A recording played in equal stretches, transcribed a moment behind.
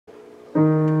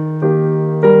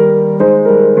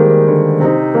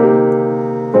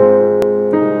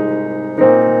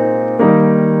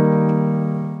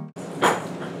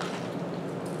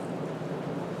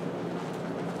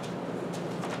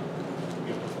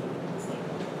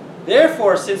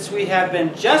Therefore, since we have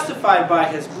been justified by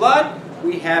his blood,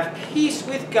 we have peace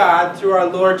with God through our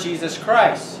Lord Jesus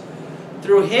Christ.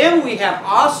 Through him we have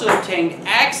also obtained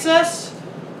access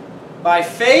by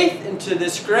faith into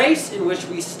this grace in which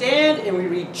we stand, and we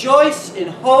rejoice in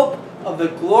hope of the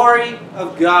glory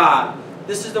of God.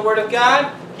 This is the word of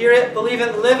God. Hear it, believe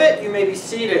it, live it. You may be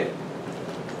seated.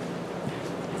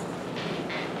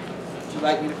 Would you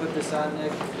like me to put this on,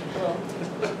 Nick? Well,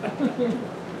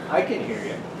 I can hear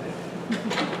you.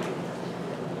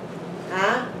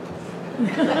 Huh?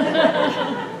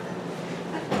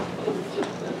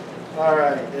 All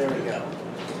right, there we go.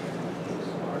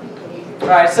 All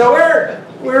right, so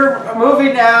we're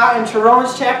moving now into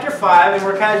Romans chapter 5, and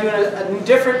we're kind of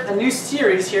doing a new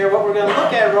series here. What we're going to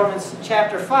look at in Romans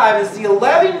chapter 5 is the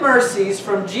 11 mercies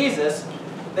from Jesus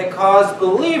that cause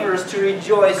believers to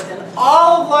rejoice in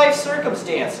all of life's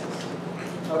circumstances.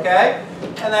 Okay?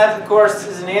 And that, of course,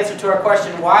 is an answer to our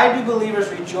question, why do believers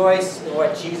rejoice in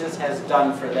what Jesus has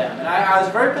done for them? And I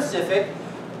was very specific.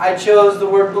 I chose the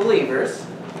word believers,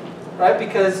 right?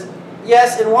 Because,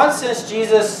 yes, in one sense,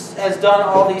 Jesus has done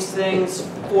all these things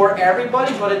for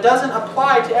everybody, but it doesn't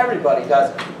apply to everybody,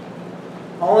 does it?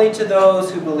 Only to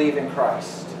those who believe in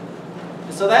Christ.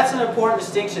 And so that's an important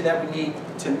distinction that we need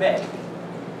to make.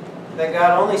 That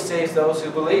God only saves those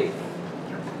who believe.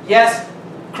 Yes,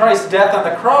 Christ's death on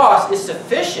the cross is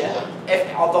sufficient. If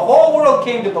the whole world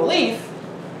came to belief,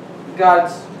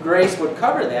 God's grace would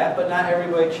cover that, but not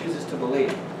everybody chooses to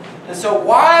believe. And so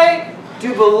why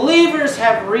do believers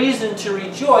have reason to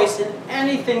rejoice in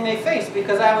anything they face?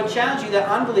 Because I would challenge you that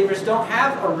unbelievers don't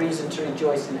have a reason to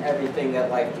rejoice in everything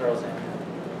that life throws at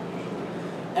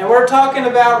them. And we're talking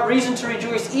about reason to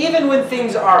rejoice even when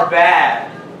things are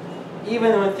bad,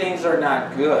 even when things are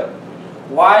not good.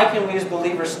 Why can we as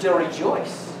believers still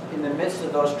rejoice in the midst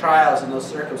of those trials and those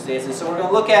circumstances? So we're going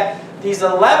to look at these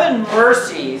 11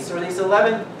 mercies, or these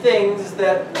 11 things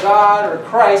that God or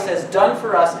Christ has done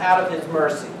for us out of his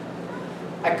mercy.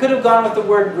 I could have gone with the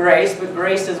word grace, but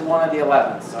grace is one of the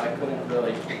 11, so I couldn't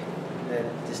really, it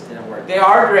just didn't work. They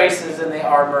are graces and they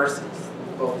are mercies.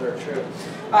 Both are true.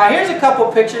 Here's a couple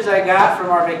pictures I got from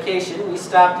our vacation. We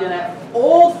stopped in at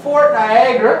Old Fort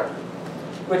Niagara,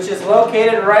 which is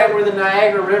located right where the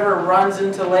Niagara River runs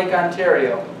into Lake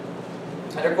Ontario.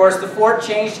 And of course the fort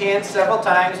changed hands several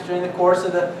times during the course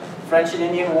of the French and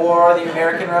Indian War, the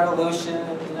American Revolution.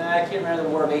 I can't remember the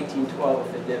War of 1812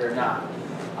 if it did or not.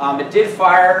 It did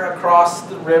fire across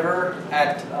the river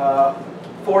at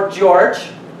Fort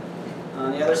George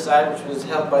on the other side, which was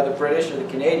held by the British or the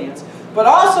Canadians. But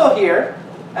also here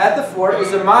at the fort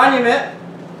is a monument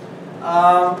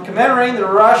commemorating the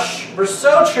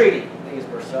Rush-Berceau Treaty.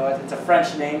 It's a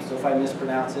French name, so if I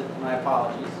mispronounce it, my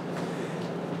apologies.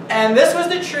 And this was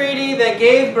the treaty that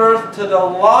gave birth to the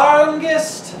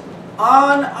longest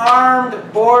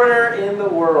unarmed border in the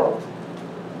world.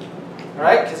 All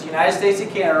right, because the United States and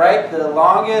Canada, right? The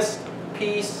longest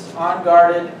peace,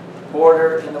 unguarded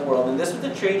border in the world. And this was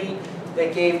the treaty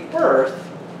that gave birth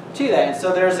to that. And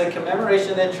so there's a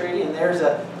commemoration of that treaty, and there's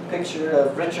a picture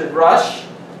of Richard Rush,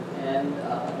 and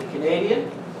the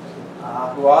Canadian,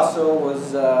 who also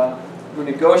was, who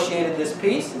negotiated this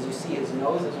peace. As you see, his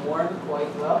nose is worn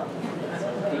quite well.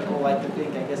 People like to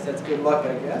think, I guess that's good luck,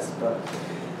 I guess. But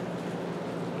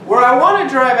where I want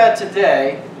to drive at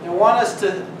today, and what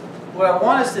I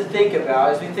want us to think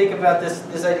about as we think about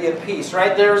this idea of peace,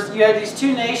 right? You had these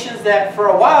two nations that for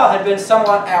a while had been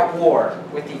somewhat at war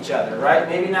with each other, right?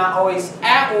 Maybe not always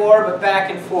at war, but back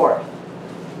and forth.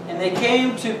 And they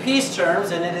came to peace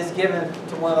terms, and it is given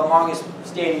to one of the longest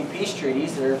standing peace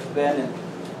treaties there have been in,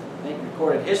 I think,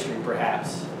 recorded history,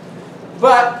 perhaps.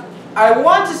 But I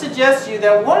want to suggest to you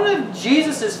that one of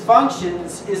Jesus'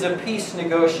 functions is a peace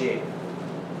negotiator.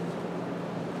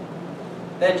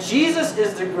 That Jesus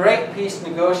is the great peace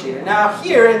negotiator. Now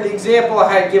here, in the example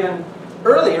I had given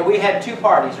earlier, we had two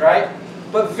parties, right?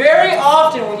 But very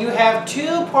often when you have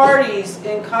two parties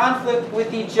in conflict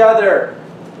with each other,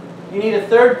 you need a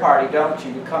third party, don't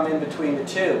you, to come in between the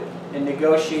two and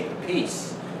negotiate the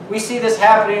peace. We see this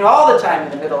happening all the time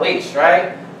in the Middle East,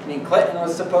 right? I mean, Clinton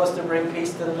was supposed to bring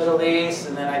peace to the Middle East,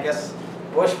 and then I guess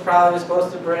Bush probably was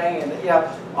supposed to bring, and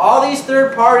all these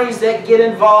third parties that get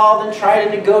involved and try to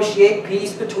negotiate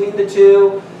peace between the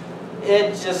two.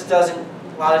 It just doesn't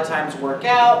a lot of times work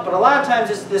out, but a lot of times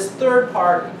it's this third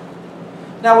party.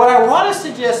 Now what I want to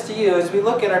suggest to you as we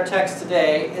look at our text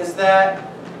today is that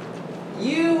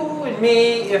you and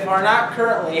me, if are not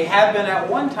currently, have been at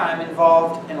one time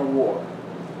involved in a war.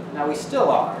 Now we still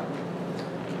are.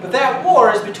 But that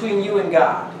war is between you and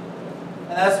God.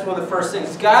 And that's one of the first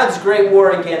things. God's great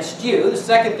war against you. The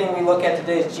second thing we look at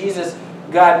today is Jesus'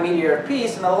 God, mediator of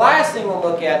peace. And the last thing we'll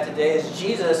look at today is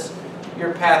Jesus,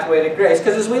 your pathway to grace.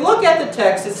 Because as we look at the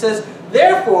text, it says,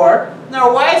 therefore.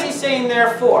 Now, why is he saying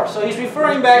therefore? So he's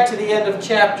referring back to the end of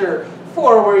chapter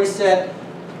 4 where he said,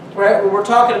 right, we're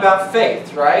talking about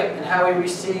faith, right? And how we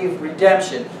receive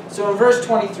redemption. So in verse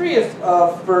 23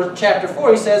 of chapter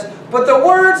 4, he says, but the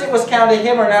words it was counted to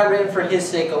him are not written for his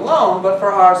sake alone, but for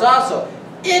ours also.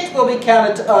 It will be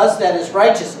counted to us, that is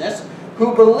righteousness,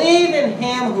 who believe in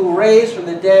him who raised from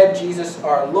the dead Jesus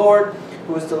our Lord,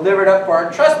 who was delivered up for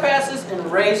our trespasses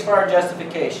and raised for our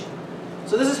justification.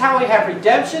 So this is how we have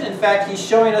redemption. In fact, he's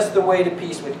showing us the way to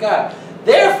peace with God.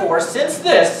 Therefore, since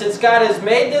God has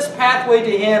made this pathway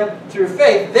to him through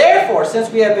faith, therefore,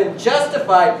 since we have been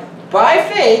justified by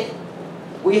faith,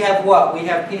 we have what? We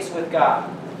have peace with God.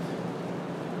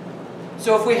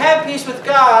 So if we have peace with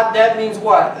God, that means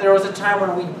what? There was a time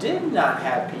when we did not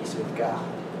have peace with God.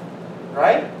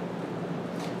 Right?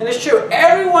 And it's true.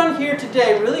 Everyone here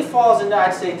today really falls into,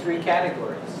 I'd say, 3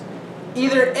 categories.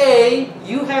 Either A,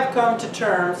 you have come to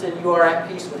terms and you are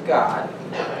at peace with God.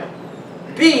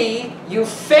 B, you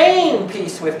feign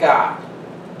peace with God.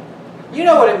 You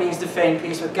know what it means to feign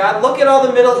peace with God. Look at all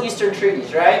the Middle Eastern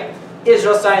treaties, right?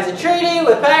 Israel signs a treaty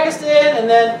with Pakistan, and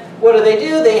then what do?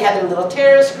 They have their little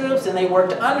terrorist groups, and they work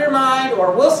to undermine,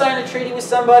 or we'll sign a treaty with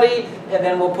somebody, and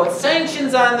then we'll put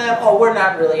sanctions on them. Oh, we're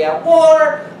not really at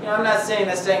war. You know, I'm not saying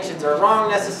that sanctions are wrong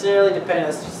necessarily, depending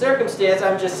on the circumstance.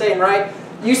 I'm just saying, right?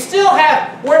 You still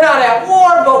have, we're not at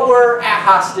war, but we're at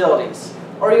hostilities.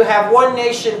 Or you have one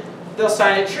nation, they'll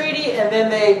sign a treaty, and then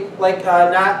they, like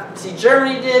Nazi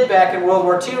Germany did back in World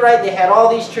War II, right? They had all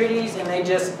these treaties, and they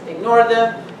just ignored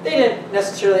them. They didn't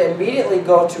necessarily immediately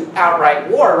go to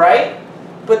outright war, right?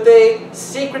 But they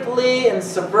secretly and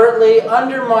subvertly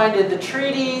undermined the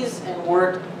treaties and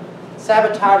worked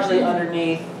sabotagely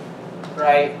underneath,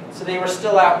 right? So they were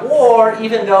still at war,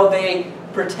 even though they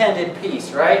pretended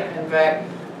peace, right? In fact,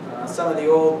 some of the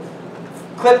old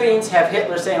clippings have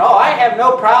Hitler saying, oh, I have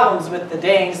no problems with the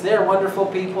Danes, they're wonderful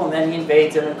people, and then he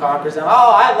invades them and conquers them.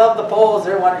 Oh, I love the Poles,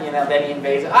 they're wonderful, you know, then he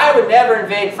invades them. I would never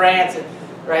invade France, and,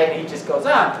 right, and he just goes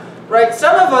on. Right,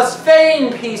 some of us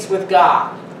feign peace with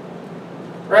God.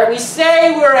 Right, we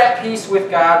say we're at peace with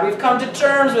God, we've come to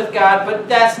terms with God, but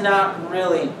that's not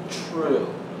really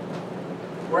true.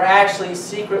 We're actually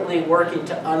secretly working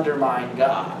to undermine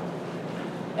God.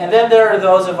 And then there are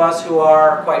those of us who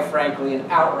are, quite frankly,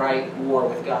 in outright war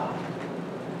with God.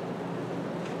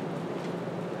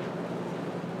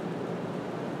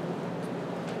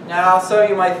 Now, some of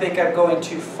you might think I'm going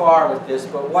too far with this,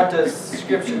 but what does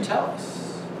Scripture tell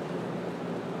us?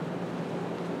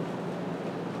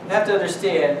 You have to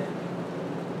understand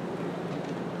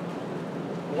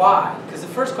why. Because the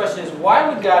first question is, why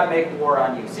would God make war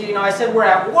on you? See, you know, I said we're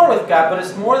at war with God, but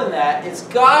it's more than that. It's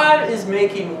God is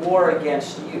making war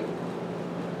against you.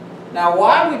 Now,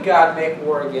 why would God make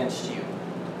war against you?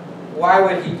 Why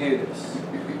would he do this?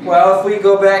 Well, if we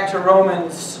go back to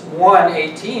Romans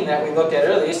 1:18 that we looked at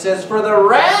earlier, it says, for the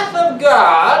wrath of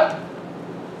God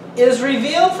is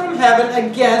revealed from heaven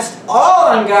against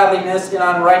all ungodliness and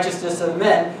unrighteousness of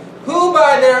men, who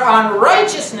by their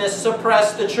unrighteousness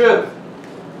suppress the truth.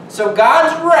 So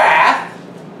God's wrath,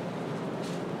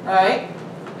 right,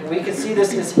 and we can see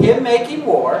this as him making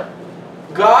war,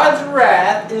 God's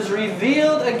wrath is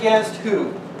revealed against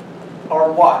who?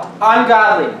 Or what?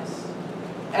 Ungodliness.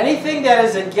 Anything that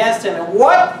is against him. And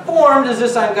what form does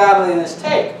this ungodliness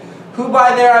take? Who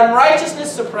by their unrighteousness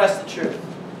suppress the truth.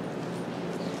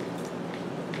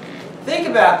 Think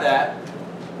about that.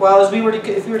 Well, if we were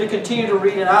to continue to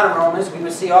read on in Romans, we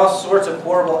would see all sorts of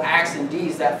horrible acts and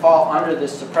deeds that fall under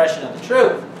this suppression of the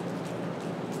truth.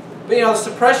 But you know, the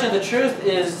suppression of the truth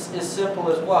is as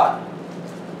simple as what?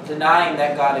 Denying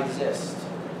that God exists.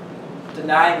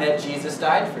 Denying that Jesus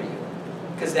died for you.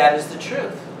 Because that is the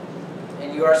truth.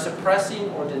 And you are suppressing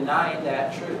or denying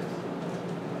that truth,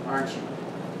 aren't you?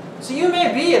 So you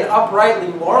may be an uprightly,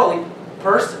 morally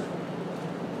person.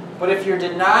 But if you're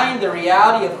denying the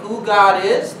reality of who God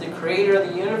is, the creator of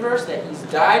the universe, that he's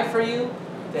died for you,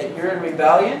 that you're in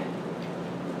rebellion,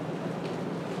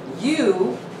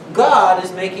 God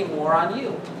is making war on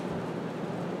you.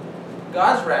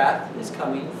 God's wrath is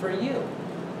coming for you.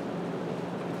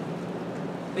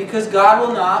 Because God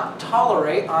will not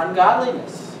tolerate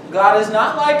ungodliness. God is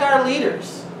not like our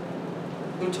leaders,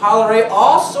 who tolerate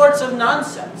all sorts of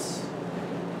nonsense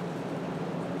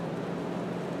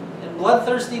and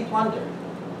bloodthirsty plunder.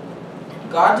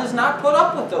 God does not put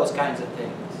up with those kinds of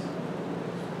things.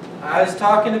 I was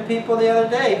talking to people the other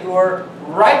day who are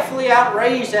rightfully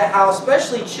outraged at how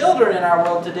especially children in our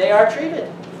world today are treated.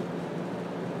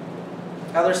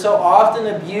 how they're so often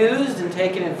abused and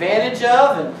taken advantage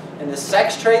of, and the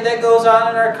sex trade that goes on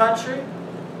in our country.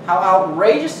 How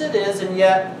outrageous it is, and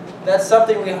yet that's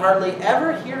something we hardly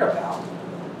ever hear about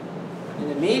in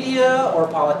the media or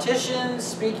politicians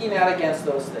speaking out against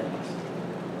those things.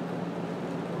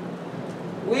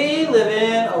 We live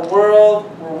in a world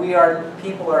where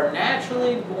people are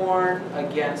naturally born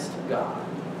against God.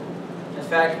 In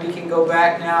fact, we can go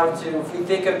back now to, if we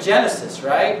think of Genesis,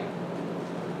 right?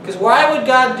 Because why would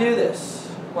God do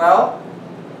this? Well,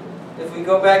 if we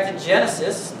go back to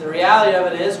Genesis, the reality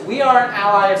of it is we are an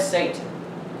ally of Satan.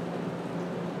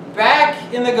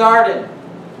 Back in the garden,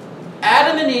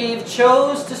 Adam and Eve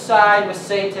chose to side with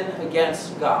Satan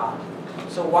against God.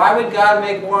 So why would God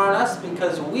make war on us?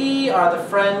 Because we are the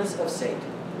friends of Satan.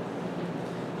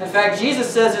 In fact, Jesus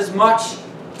says as much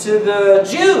to the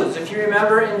Jews, if you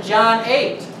remember in John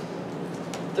 8,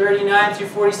 39 through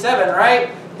 47, right?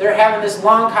 They're having this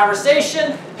long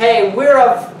conversation. Hey, we're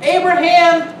of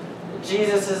Abraham.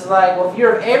 Jesus is like, well, if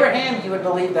you're of Abraham, you would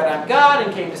believe that I'm God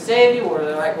and came to save you. Or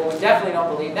they're like, well, we definitely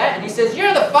don't believe that. And he says,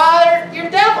 you're the father, you're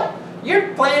devil.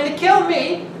 You're planning to kill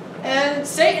me. And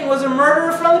Satan was a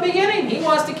murderer from the beginning. He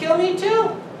wants to kill me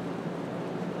too.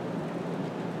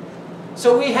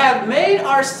 So we have made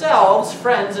ourselves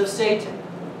friends of Satan,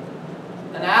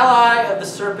 an ally of the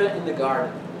serpent in the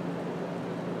garden.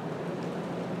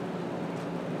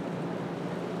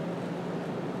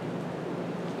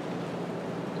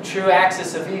 The true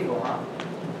axis of evil, huh?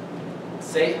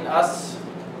 Satan, us,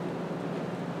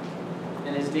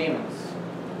 and his demons.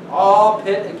 All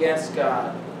pit against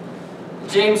God.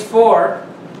 James 4,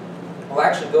 we'll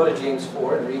actually go to James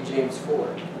 4 and read James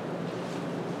 4.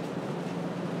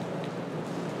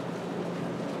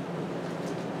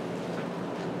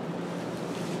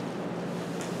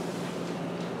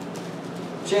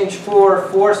 James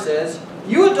 4:4 says,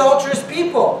 you adulterous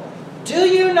people, do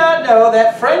you not know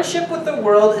that friendship with the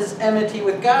world is enmity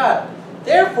with God?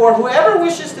 Therefore, whoever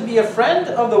wishes to be a friend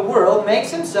of the world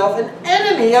makes himself an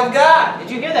enemy of God.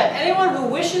 Did you hear that? Anyone who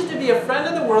wishes to be a friend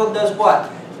of the world does what?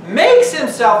 Makes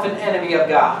himself an enemy of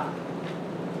God.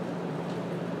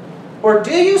 Or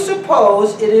do you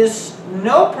suppose it is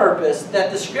no purpose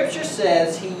that the Scripture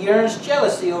says he yearns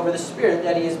jealousy over the Spirit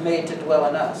that he has made to dwell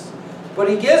in us? But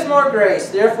he gives more grace.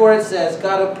 Therefore it says,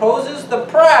 God opposes the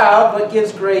proud, but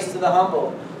gives grace to the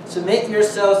humble. Submit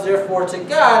yourselves therefore to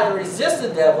God and resist the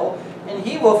devil, and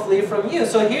he will flee from you.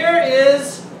 So here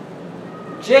is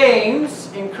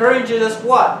James encouraging us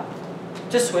what?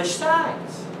 To switch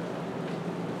sides.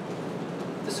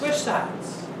 To switch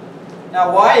sides.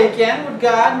 Now why again would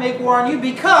God make war on you?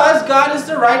 Because God is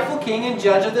the rightful king and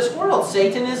judge of this world.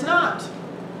 Satan is not.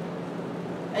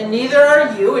 And neither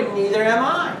are you and neither am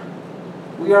I.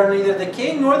 We are neither the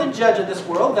king nor the judge of this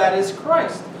world. That is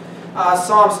Christ.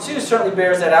 Psalms 2 certainly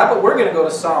bears that out, but we're going to go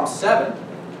to Psalm 7.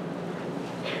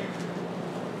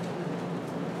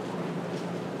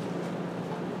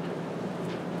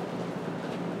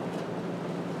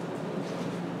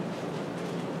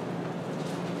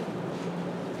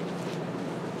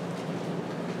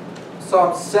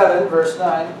 Psalm 7, verse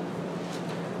 9.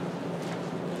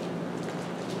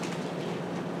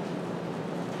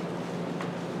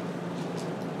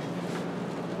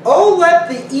 Oh, let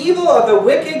the evil of the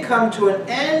wicked come to an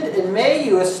end, and may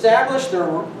you establish the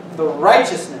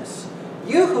righteousness.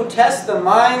 You who test the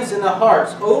minds and the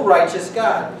hearts, O righteous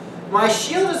God. My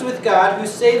shield is with God, who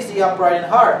saves the upright in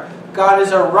heart. God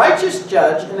is a righteous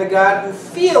judge, and a God who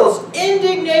feels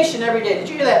indignation every day. Did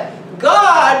you hear that?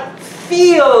 God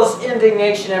feels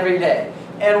indignation every day.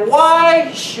 And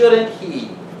why shouldn't he?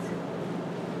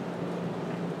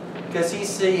 Because he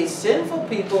sees sinful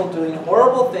people doing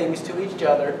horrible things to each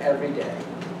other every day.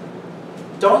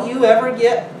 Don't you ever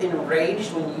get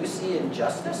enraged when you see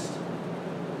injustice?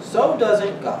 So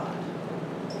doesn't God.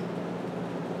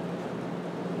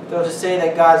 Though to say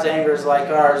that God's anger is like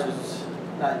ours is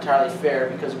not entirely fair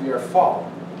because we are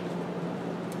fallen.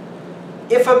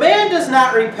 If a man does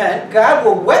not repent, God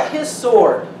will whet his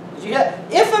sword. Did you hear that?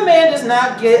 If a man does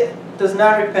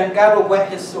not repent, God will whet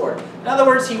his sword. In other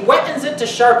words, he whettens it to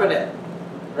sharpen it.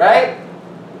 Right?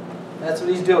 That's what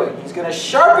he's doing. He's going to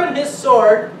sharpen his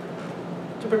sword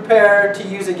to prepare to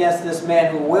use against this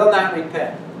man who will not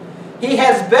repent. He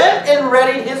has bent and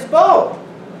readied his bow.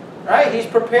 Right? He's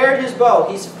prepared his bow.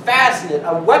 He's fastened it.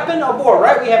 A weapon of war.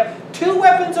 Right? We have two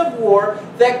weapons of war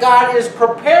that God is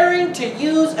preparing to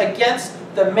use against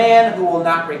the man who will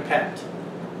not repent.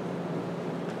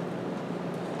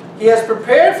 He has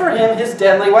prepared for him his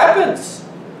deadly weapons,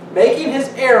 making his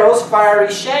arrows fiery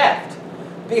shaft.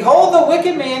 Behold, the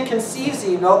wicked man conceives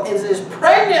evil, is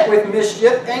pregnant with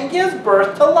mischief, and gives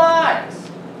birth to lies.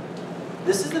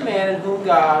 This is the man in whom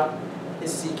God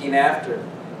is seeking after.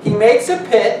 He makes a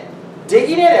pit,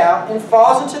 digging it out, and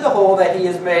falls into the hole that he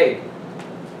has made.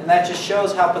 And that just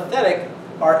shows how pathetic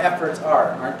our efforts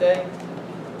are, aren't they?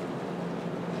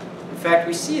 In fact,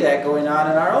 we see that going on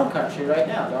in our own country right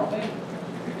now, don't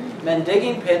we? Men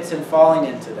digging pits and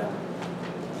falling into them.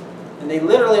 And they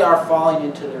literally are falling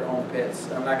into their own pits.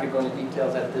 I'm not going to go into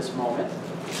details at this moment.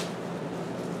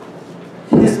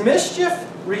 His mischief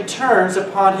returns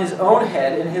upon his own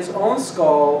head, and his own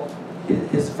skull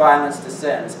his violence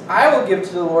descends. I will give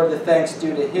to the Lord the thanks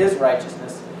due to his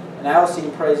righteousness, and I will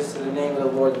sing praises to the name of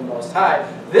the Lord the Most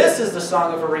High. This is the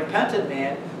song of a repentant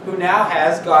man who now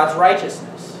has God's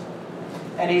righteousness.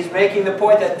 And he's making the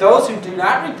point that those who do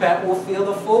not repent will feel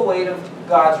the full weight of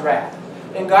God's wrath.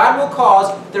 And God will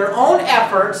cause their own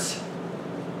efforts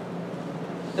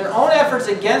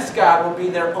against God will be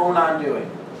their own undoing.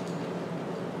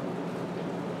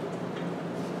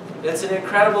 It's an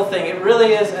incredible thing. It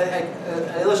really is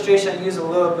an illustration I used a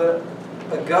little bit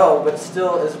ago, but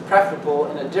still is preferable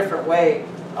in a different way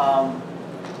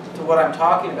to what I'm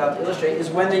talking about to illustrate, is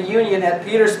when the Union at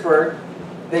Petersburg,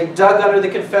 they dug under the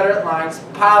Confederate lines,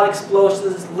 piled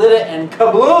explosives, lit it, and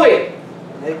kablooey!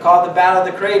 They called it the Battle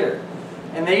of the Crater.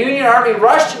 And the Union Army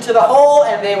rushed into the hole,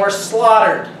 and they were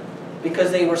slaughtered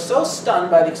because they were so stunned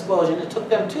by the explosion. It took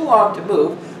them too long to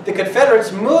move. The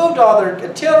Confederates moved all their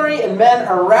artillery and men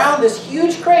around this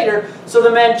huge crater, so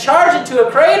the men charged into a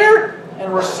crater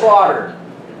and were slaughtered.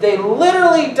 They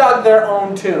literally dug their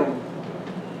own tomb.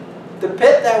 The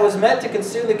pit that was meant to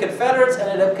consume the Confederates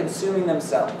ended up consuming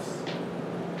themselves.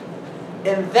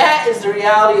 And that is the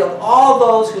reality of all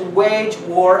those who wage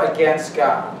war against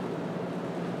God.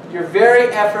 Your very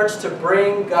efforts to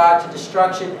bring God to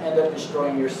destruction end up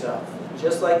destroying yourself,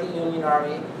 just like the Union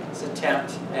Army's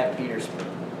attempt at Petersburg.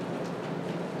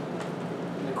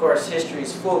 And of course, history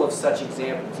is full of such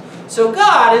examples. So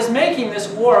God is making this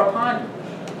war upon you.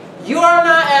 You are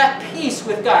not at peace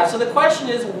with God. So the question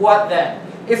is, what then?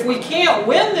 If we can't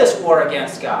win this war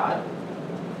against God,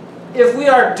 if we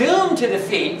are doomed to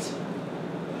defeat,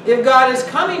 if God is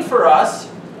coming for us,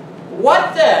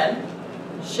 what then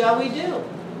shall we do?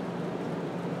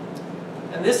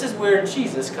 And this is where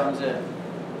Jesus comes in.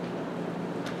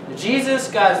 Jesus,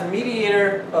 God's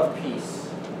mediator of peace.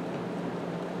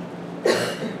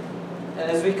 And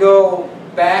as we go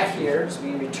back here, as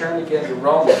we return again to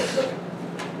Romans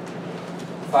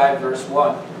 5 verse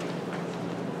 1.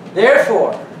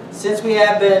 Therefore, since we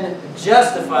have been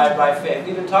justified by faith.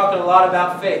 We've been talking a lot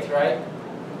about faith, right?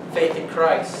 Faith in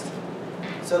Christ.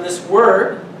 So this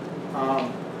word,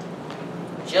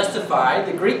 justified,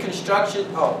 the Greek construction,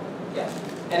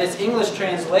 and its English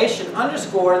translation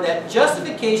underscore that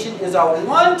justification is a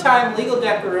one-time legal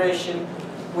declaration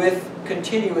with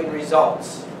continuing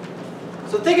results.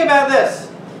 So think about this.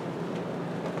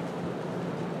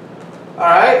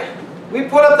 Alright? We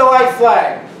put up the white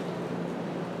flag.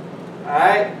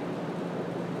 Alright?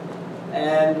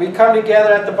 And we come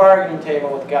together at the bargaining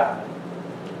table with God.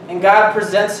 And God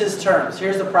presents His terms.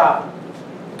 Here's the problem.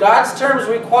 God's terms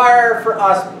require for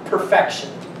us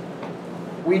perfection.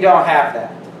 We don't have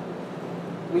that.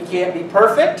 We can't be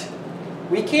perfect.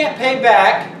 We can't pay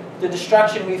back the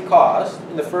destruction we've caused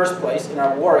in the first place in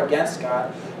our war against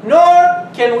God. Nor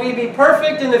can we be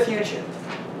perfect in the future.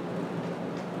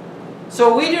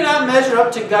 So we do not measure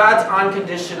up to God's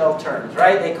unconditional terms,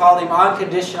 right? They called Him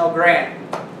unconditional grant.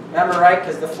 Remember, right?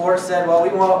 Because the Fort said, well, we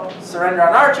won't surrender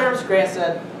on our terms. Grant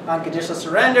said unconditional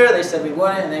surrender. They said we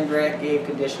wouldn't, and then Grant gave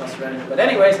conditional surrender. But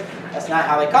anyways, that's not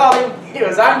how they called him. It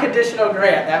was unconditional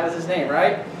grant. That was his name,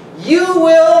 right? You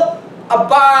will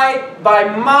abide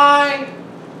by my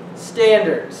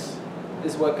standards,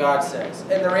 is what God says.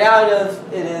 And the reality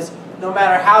of it is, no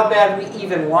matter how bad we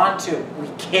even want to, we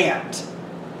can't.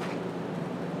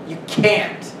 You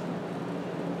can't.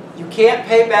 You can't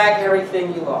pay back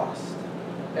everything you lost,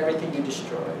 everything you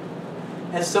destroyed.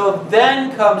 And so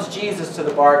then comes Jesus to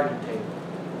the bargaining table.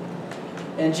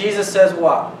 And Jesus says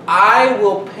what? I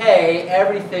will pay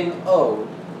everything owed.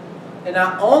 And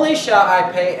not only shall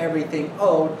I pay everything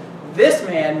owed, this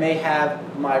man may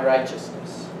have my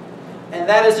righteousness. And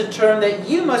that is a term that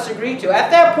you must agree to.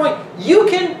 At that point, you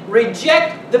can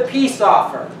reject the peace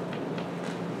offer.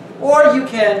 Or you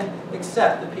can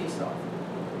accept the peace offer.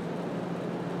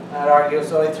 I'd argue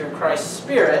it's only through Christ's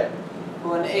Spirit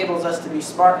who enables us to be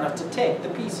smart enough to take the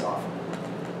peace offer.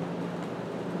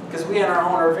 Because we on our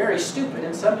own are very stupid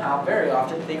and somehow, very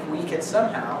often, think we can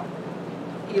somehow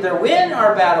either win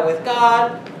our battle with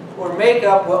God or make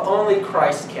up what only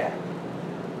Christ can.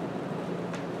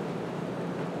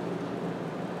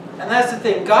 And that's the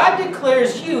thing. God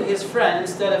declares you His friend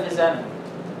instead of His enemy.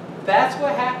 That's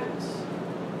what happens.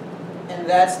 And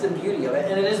that's the beauty of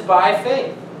it. And it is by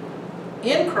faith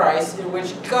in Christ, in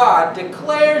which God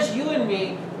declares you and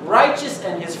me righteous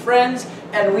and his friends,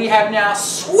 and we have now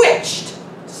switched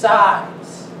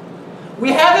sides.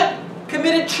 We haven't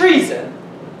committed treason,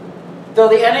 though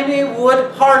the enemy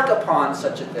would hark upon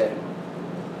such a thing.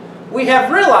 We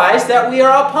have realized that we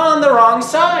are upon the wrong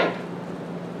side,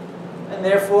 and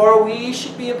therefore we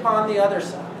should be upon the other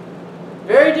side.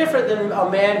 Very different than a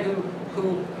man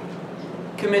who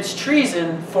commits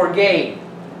treason for gain.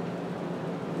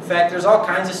 In fact, there's all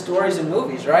kinds of stories in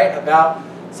movies, right, about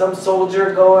some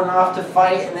soldier going off to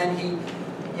fight, and then he,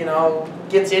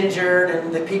 gets injured,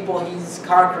 and the people he's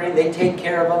conquering, they take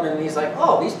care of him, and he's like,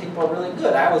 oh, these people are really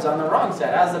good. I was on the wrong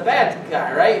side. I was the bad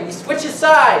guy, right? And he switches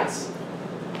sides.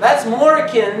 That's more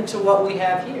akin to what we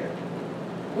have here.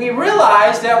 We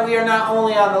realize that we are not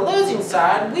only on the losing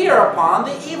side, we are upon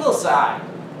the evil side.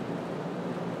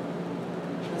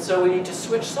 And so we need to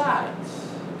switch sides.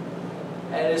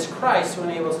 And it is Christ who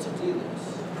enables us to do this.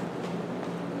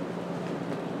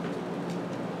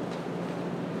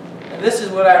 And this is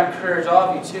what I encourage all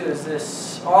of you too, is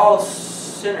this: all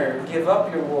sinner, give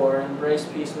up your war and embrace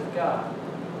peace with God.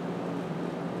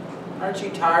 Aren't you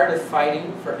tired of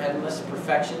fighting for endless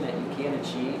perfection that you can't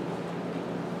achieve?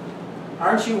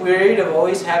 Aren't you wearied of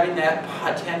always having that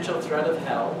potential threat of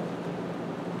hell?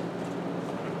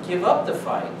 Give up the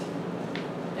fight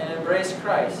and embrace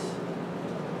Christ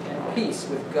and peace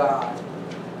with God.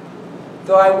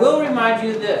 Though I will remind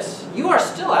you this: you are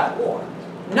still at war,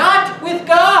 not with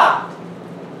God.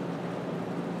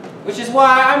 Which is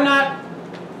why I'm not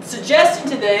suggesting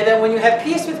today that when you have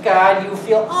peace with God, you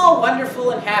feel all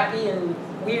wonderful and happy and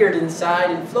weird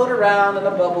inside and float around in a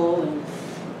bubble and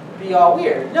be all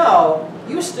weird. No,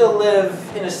 you still live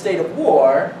in a state of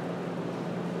war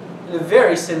in a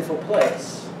very sinful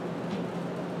place.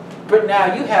 But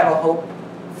now you have a hope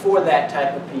for that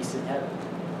type of peace in heaven.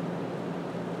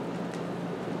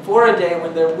 For a day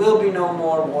when there will be no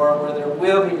more war, where there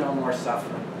will be no more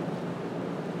suffering.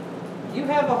 You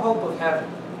have a hope of heaven.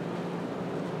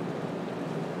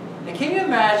 And can you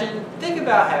imagine, think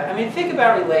about heaven. I mean, think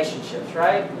about relationships,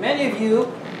 right? Many of you,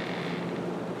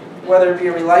 whether it be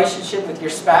a relationship with your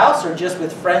spouse or just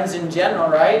with friends in general,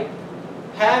 right,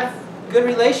 have good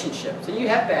relationships. And you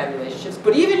have bad relationships.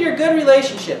 But even your good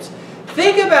relationships,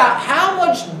 think about how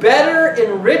much better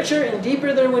and richer and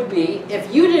deeper there would be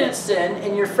if you didn't sin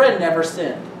and your friend never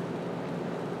sinned.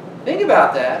 Think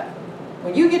about that.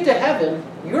 When you get to heaven,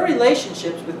 your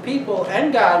relationships with people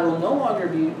and God will no longer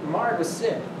be marred with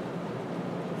sin.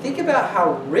 Think about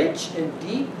how rich and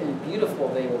deep and beautiful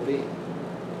they will be.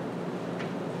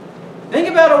 Think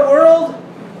about a world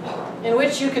in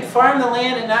which you could farm the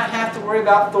land and not have to worry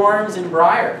about thorns and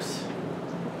briars.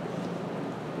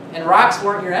 And rocks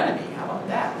weren't your enemy. How about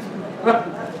that?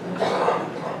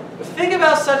 But think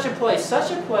about such a place.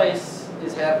 Such a place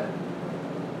is heaven.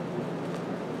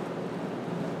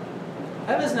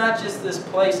 Heaven is not just this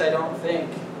place, I don't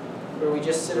think, where we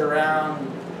just sit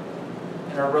around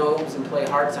in our robes and play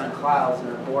hearts on clouds and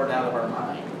are bored out of our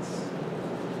minds.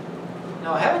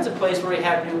 No, heaven's a place where we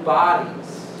have new bodies,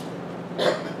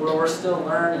 where we're still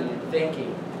learning and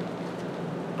thinking,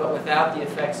 but without the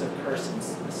effects of curse and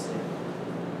sin.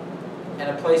 And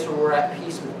a place where we're at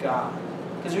peace with God.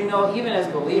 Because we know even as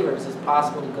believers it's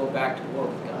possible to go back to war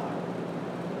with God.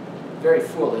 Very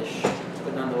foolish,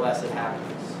 but nonetheless it happens.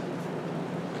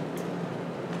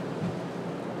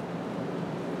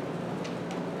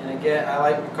 And again, I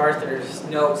like MacArthur's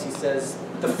notes. He says,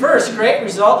 the first great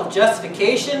result of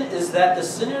justification is that the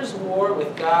sinner's war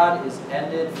with God is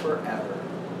ended forever.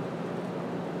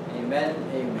 Amen,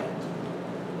 amen.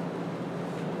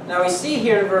 Now we see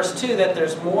here in verse 2 that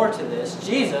there's more to this.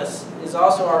 Jesus is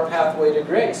also our pathway to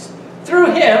grace.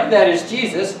 Through Him, that is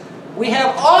Jesus, we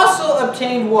have also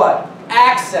obtained what?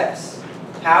 Access.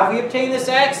 How have we obtained this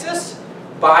access?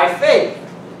 By faith.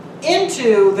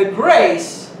 Into the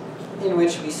grace in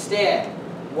which we stand.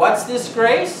 What's this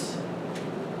grace?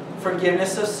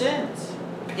 Forgiveness of sins.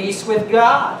 Peace with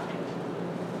God.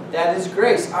 That is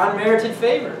grace. Unmerited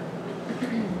favor.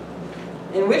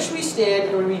 In which we stand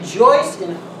and we rejoice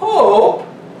in hope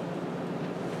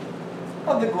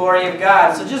of the glory of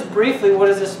God. So just briefly, what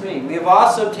does this mean? We have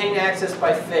also obtained access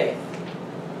by faith.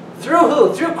 Through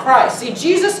who? Through Christ. See,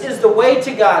 Jesus is the way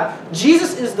to God.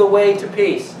 Jesus is the way to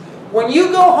peace. When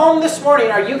you go home this morning,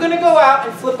 are you going to go out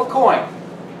and flip a coin?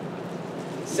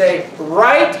 Say,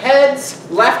 right heads,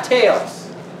 left tails.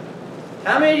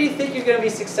 How many do you think you're going to be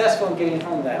successful in getting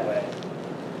home that way?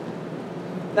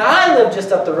 Now, I live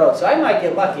just up the road, so I might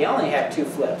get lucky. I only have 2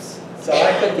 flips, so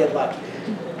I could get lucky.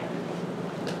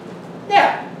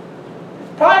 Yeah.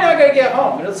 probably not going to get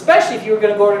home, and especially if you were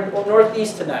going to go to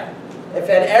northeast tonight. If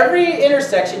at every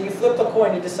intersection you flip a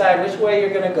coin to decide which way you're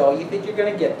going to go, you think you're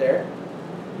going to get there?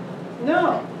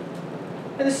 No.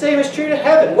 And the same is true to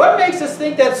heaven. What makes us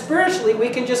think that spiritually we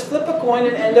can just flip a coin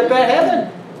and end up at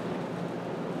heaven?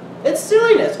 It's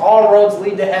silliness. All roads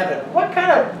lead to heaven. What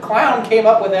kind of clown came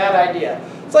up with that idea?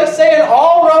 It's like saying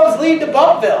all roads lead to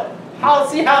Bumpville.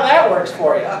 See how that works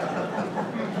for you.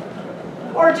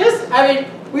 Or just,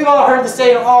 we've all heard the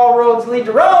saying all roads lead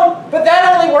to Rome, but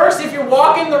that only works if you're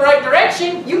walking the right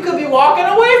direction. You could be walking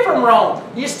away from Rome.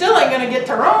 You still ain't going to get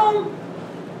to Rome.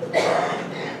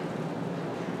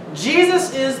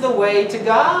 Jesus is the way to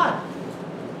God.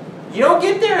 You don't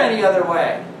get there any other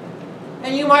way.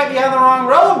 And you might be on the wrong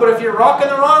road, but if you're walking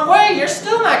the wrong way, you're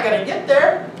still not going to get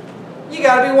there. You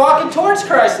got to be walking towards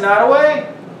Christ, not away.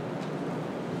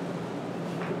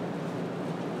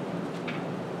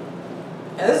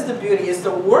 And this is the beauty. It's the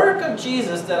work of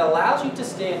Jesus that allows you to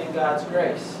stand in God's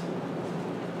grace.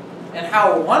 And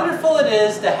how wonderful it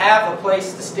is to have a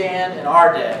place to stand in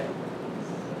our day.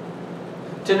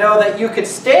 To know that you could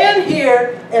stand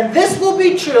here and this will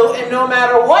be true, and no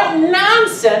matter what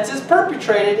nonsense is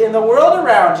perpetrated in the world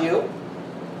around you,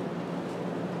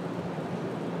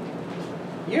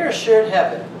 you're assured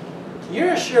heaven.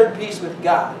 You're assured peace with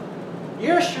God.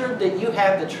 You're assured that you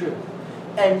have the truth.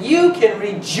 And you can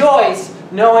rejoice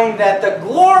knowing that the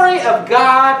glory of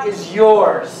God is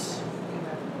yours.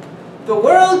 The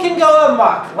world can go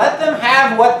amok. Let them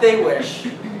have what they wish.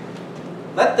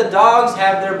 Let the dogs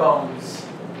have their bones.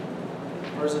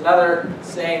 Or as another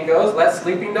saying goes, let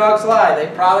sleeping dogs lie.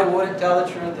 They probably wouldn't tell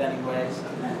the truth anyways.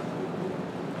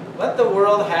 Let the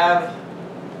world have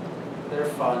their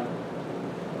fun.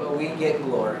 But we get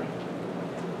glory.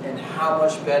 And how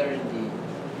much better indeed.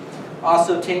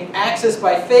 Also obtain access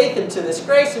by faith into this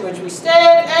grace in which we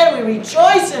stand, and we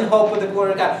rejoice in hope of the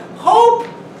glory of God. Hope,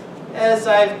 as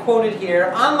I've quoted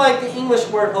here, unlike the English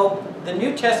word hope, the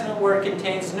New Testament word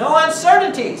contains no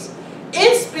uncertainties.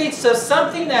 It speaks of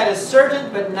something that is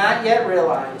certain but not yet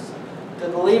realized. The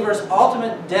believer's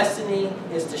ultimate destiny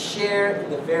is to share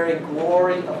in the very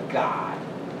glory of God.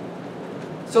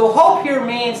 So hope here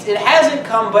means it hasn't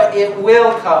come, but it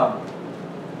will come.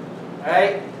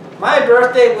 Right? My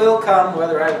birthday will come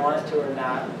whether I want it to or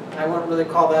not. I wouldn't really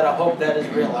call that a hope that is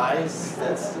realized.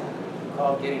 That's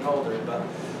called getting older. But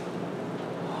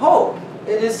hope,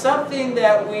 it is something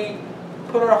that we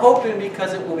put our hope in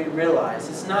because it will be realized.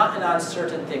 It's not an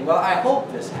uncertain thing. Well, I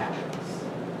hope this happens.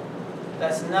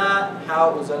 That's not how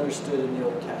it was understood in the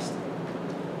Old Testament.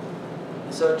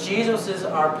 And so Jesus is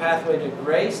our pathway to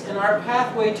grace and our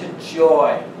pathway to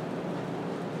joy.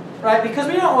 Right? Because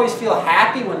we don't always feel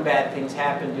happy when bad things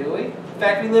happen, do we? In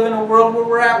fact, we live in a world where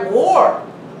we're at war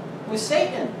with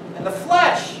Satan and the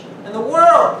flesh and the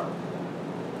world.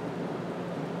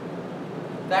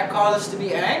 That causes us to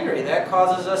be angry. That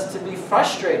causes us to be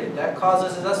frustrated. That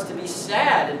causes us to be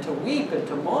sad and to weep and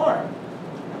to mourn.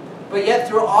 But yet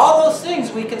through all those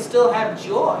things, we can still have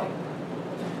joy.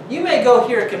 You may go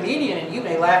hear a comedian and you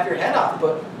may laugh your head off,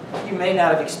 but you may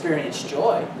not have experienced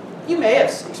joy. You may have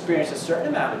experienced a certain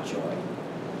amount of joy.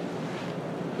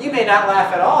 You may not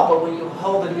laugh at all, but when you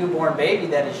hold a newborn baby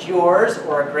that is yours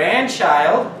or a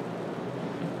grandchild,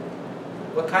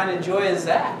 what kind of joy is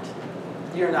that?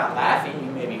 You're not laughing.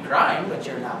 You may be crying, but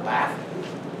you're not laughing.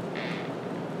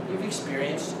 You've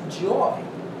experienced joy.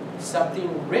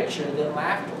 Something richer than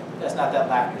laughter. That's not that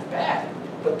laughter is bad,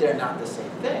 but they're not the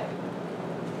same thing.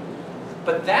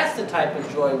 But that's the type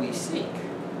of joy we seek.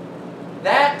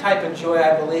 That type of joy,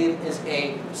 I believe, is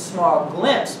a small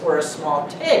glimpse or a small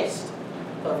taste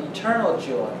of eternal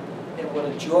joy and what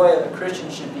a joy of a Christian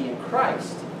should be in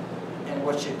Christ and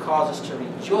what should cause us to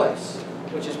rejoice.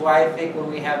 Which is why I think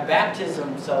when we have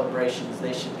baptism celebrations,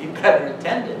 they should be better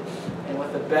attended and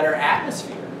with a better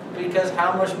atmosphere. Because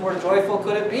how much more joyful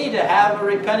could it be to have a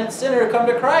repentant sinner come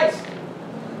to Christ?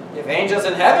 If angels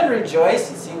in heaven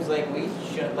rejoice, it seems like we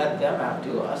shouldn't let them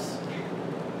outdo us.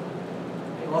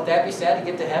 And won't that be sad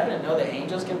to get to heaven and know the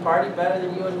angels can party better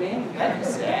than you and me? That'd be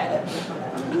sad.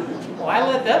 Why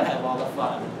let them have all the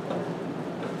fun?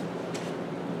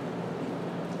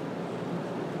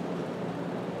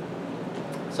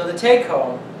 So the take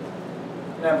home,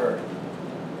 remember,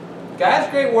 God's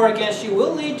great war against you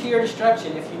will lead to your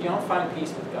destruction if you don't find peace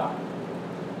with God.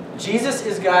 Jesus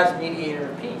is God's mediator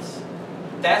of peace.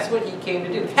 That's what he came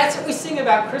to do. That's what we sing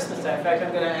about Christmas time. In fact,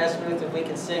 I'm going to ask Ruth if we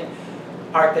can sing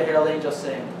Hark the Herald Angels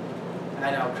Sing.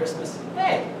 I know, Christmas.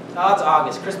 Hey, oh, it's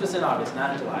August. Christmas in August,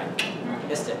 not in July.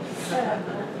 Missed it.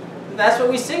 That's what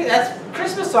we sing.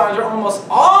 Christmas songs are almost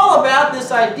all about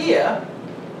this idea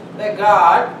that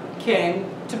God came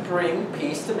to bring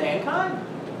peace to mankind.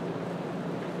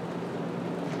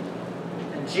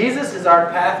 And Jesus is our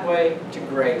pathway to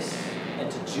grace and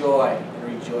to joy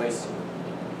and rejoicing.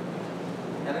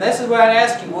 And this is what I'd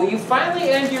ask you. Will you finally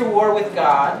end your war with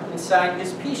God and sign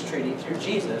His peace treaty through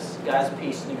Jesus, God's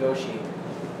peace negotiator?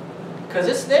 Because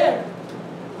it's there.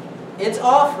 It's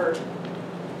offered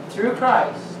through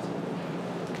Christ.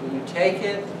 Will you take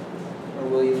it or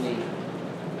will you leave it?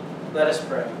 Let us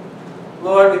pray.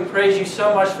 Lord, we praise you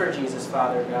so much for Jesus,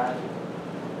 Father God.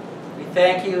 We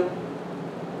thank you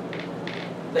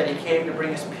that He came to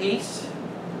bring us peace,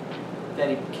 that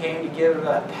He came to give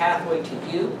a pathway to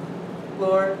you,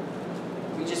 Lord.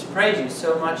 We just praise you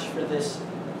so much for this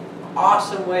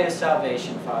awesome way of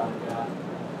salvation, Father God.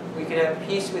 We can have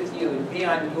peace with you and be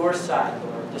on your side,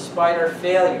 Lord, despite our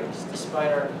failures,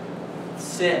 despite our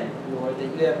sin, Lord,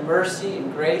 that you have mercy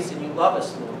and grace and you love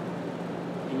us, Lord.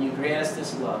 And you grant us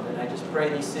this love. And I just pray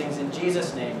these things in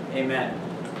Jesus' name. Amen.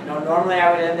 You know, normally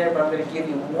I would end there, but I'm going to give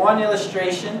you one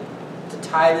illustration to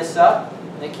tie this up.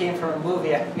 And it came from a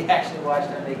movie we actually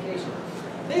watched on vacation.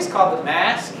 I think it's called The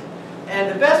Mask. And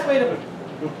the best way to...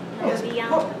 Beyond the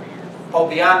Mask. Oh,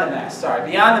 Beyond the Mask. Sorry.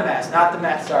 Beyond the Mask. Not The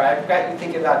Mask. Sorry. I've got you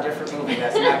thinking about a different movie.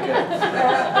 That's not good.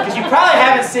 Because you probably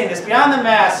haven't seen this. Beyond the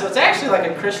Mask. So it's actually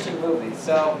like a Christian movie.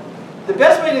 So the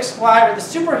best way to describe it,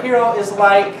 the superhero is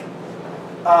like...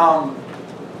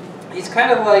 he's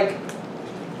kind of like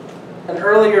an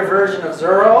earlier version of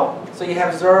Zorro. So you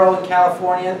have Zorro in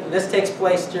California. And this takes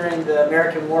place during the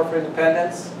American War for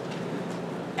Independence.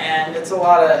 And it's a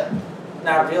lot of...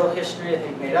 not real history, I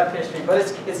think made up history, but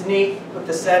it's neat with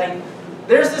the setting.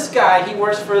 There's this guy, he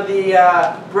works for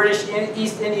the British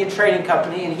East India Trading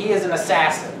Company, and he is an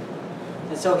assassin.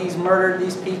 And so he's murdered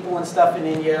these people and stuff in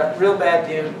India, real bad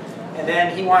dude. And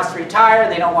then he wants to retire,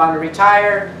 they don't want him to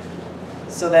retire.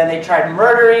 So then they try to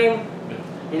murder him.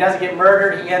 He doesn't get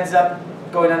murdered, he ends up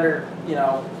going under,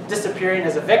 disappearing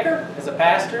as a vicar, as a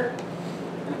pastor.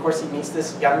 And of course he meets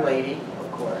this young lady,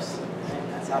 of course.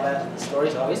 How that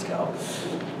stories always go.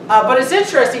 But it's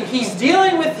interesting, he's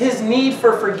dealing with his need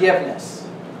for forgiveness.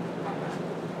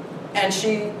 And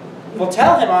she will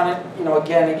tell him on it,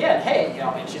 again and again, hey,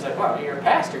 and she's like, well, you're a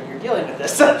pastor, you're dealing with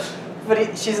this.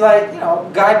 But she's like,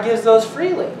 God gives those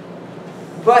freely.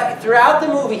 But throughout the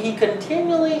movie, he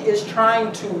continually is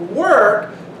trying to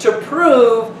work to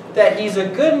prove that he's a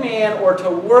good man or to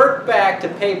work back, to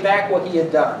pay back what he had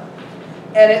done.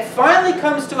 And it finally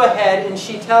comes to a head, and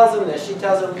she tells him this. She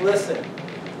tells him, listen,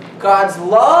 God's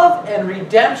love and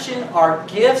redemption are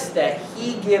gifts that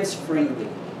He gives freely.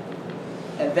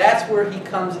 And that's where he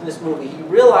comes in this movie. He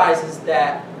realizes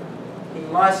that he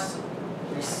must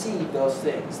receive those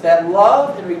things. That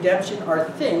love and redemption are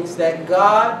things that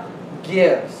God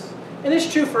gives. And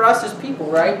it's true for us as people,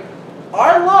 right?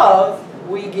 Our love,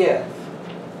 we give.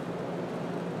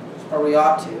 Or we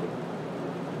ought to.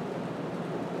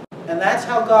 And that's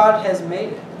how God has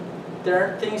made it. There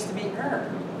aren't things to be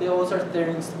earned. Those are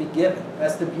things to be given.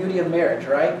 That's the beauty of marriage,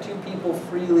 right? Two people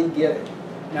freely giving.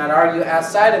 Now, to argue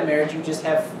outside of marriage, you just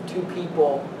have two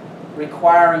people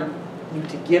requiring you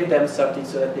to give them something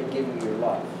so that they give you your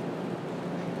love.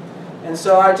 And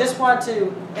so I just want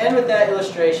to end with that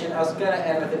illustration. I was going to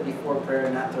end with it before prayer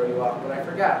and not throw you off, but I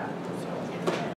forgot.